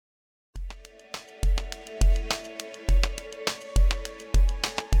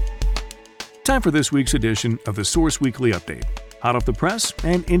Time for this week's edition of the Source Weekly Update. Hot off the press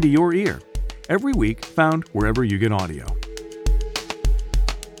and into your ear. Every week, found wherever you get audio.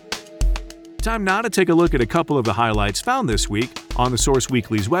 Time now to take a look at a couple of the highlights found this week on the Source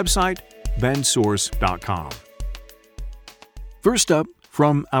Weekly's website, bensource.com. First up,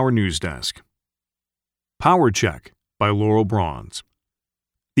 from our news desk. Power Check by Laurel Bronze.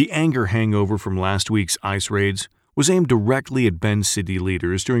 The anger hangover from last week's ICE raids was aimed directly at Bend City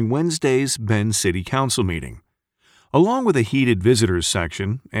leaders during Wednesday's Bend City Council meeting. Along with a heated visitors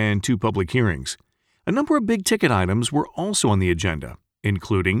section and 2 public hearings, a number of big-ticket items were also on the agenda,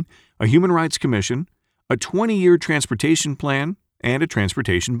 including a Human Rights Commission, a 20-year transportation plan, and a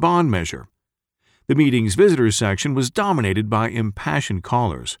transportation bond measure. The meeting's visitors section was dominated by impassioned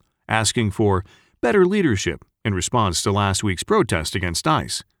callers, asking for better leadership in response to last week's protest against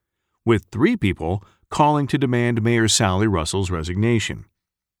ICE, with 3 people calling to demand Mayor Sally Russell's resignation.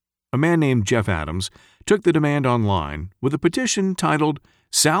 A man named Jeff Adams took the demand online with a petition titled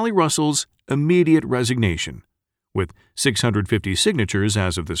Sally Russell's Immediate Resignation, with 650 signatures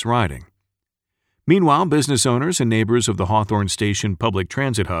as of this writing. Meanwhile, business owners and neighbors of the Hawthorne Station Public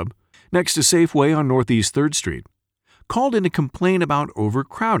Transit Hub, next to Safeway on Northeast 3rd Street, called in to complain about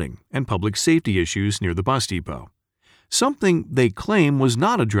overcrowding and public safety issues near the bus depot, something they claim was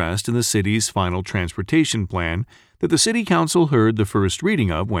not addressed in the city's final transportation plan that the City Council heard the first reading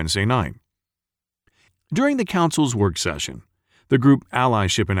of Wednesday night. During the Council's work session, the group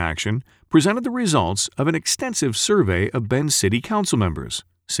Allyship in Action presented the results of an extensive survey of Bend City Council members,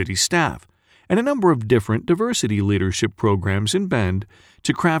 city staff, and a number of different diversity leadership programs in Bend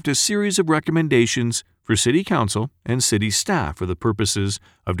to craft a series of recommendations for City Council and city staff for the purposes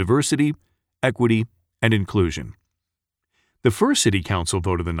of diversity, equity, and inclusion. The first City Council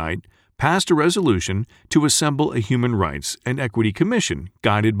vote of the night passed a resolution to assemble a Human Rights and Equity Commission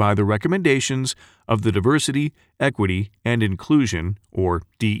guided by the recommendations of the Diversity, Equity, and Inclusion, or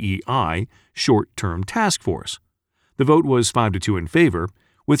DEI, Short-Term Task Force. The vote was 5-2 in favor,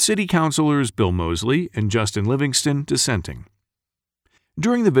 with City Councilors Bill Mosley and Justin Livingston dissenting.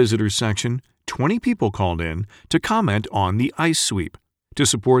 During the visitors section, 20 people called in to comment on the ICE sweep, to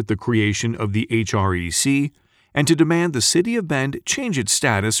support the creation of the HREC, and to demand the City of Bend change its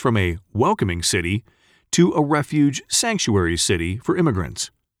status from a welcoming city to a refuge sanctuary city for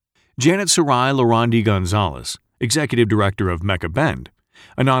immigrants. Janet Sarai Larandi Gonzalez, executive director of Mecca Bend,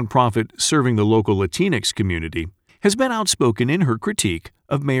 a nonprofit serving the local Latinx community, has been outspoken in her critique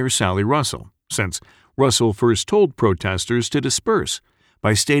of Mayor Sally Russell since Russell first told protesters to disperse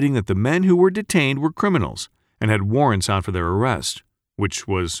by stating that the men who were detained were criminals and had warrants out for their arrest, which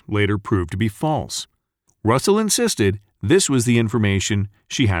was later proved to be false. Russell insisted this was the information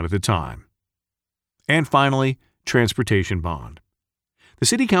she had at the time. And finally, transportation bond. The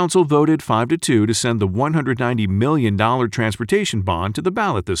City Council voted 5-2 to send the $190 million transportation bond to the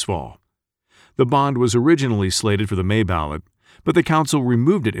ballot this fall. The bond was originally slated for the May ballot, but the Council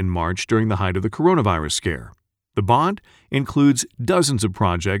removed it in March during the height of the coronavirus scare. The bond includes dozens of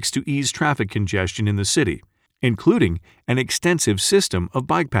projects to ease traffic congestion in the city, including an extensive system of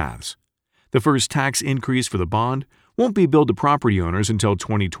bike paths. The first tax increase for the bond won't be billed to property owners until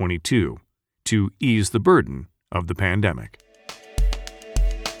 2022 to ease the burden of the pandemic.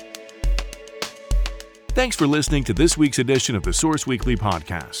 Thanks for listening to this week's edition of the Source Weekly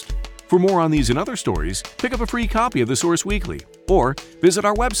podcast. For more on these and other stories, pick up a free copy of the Source Weekly or visit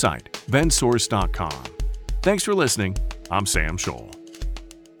our website, bensource.com. Thanks for listening. I'm Sam Scholl.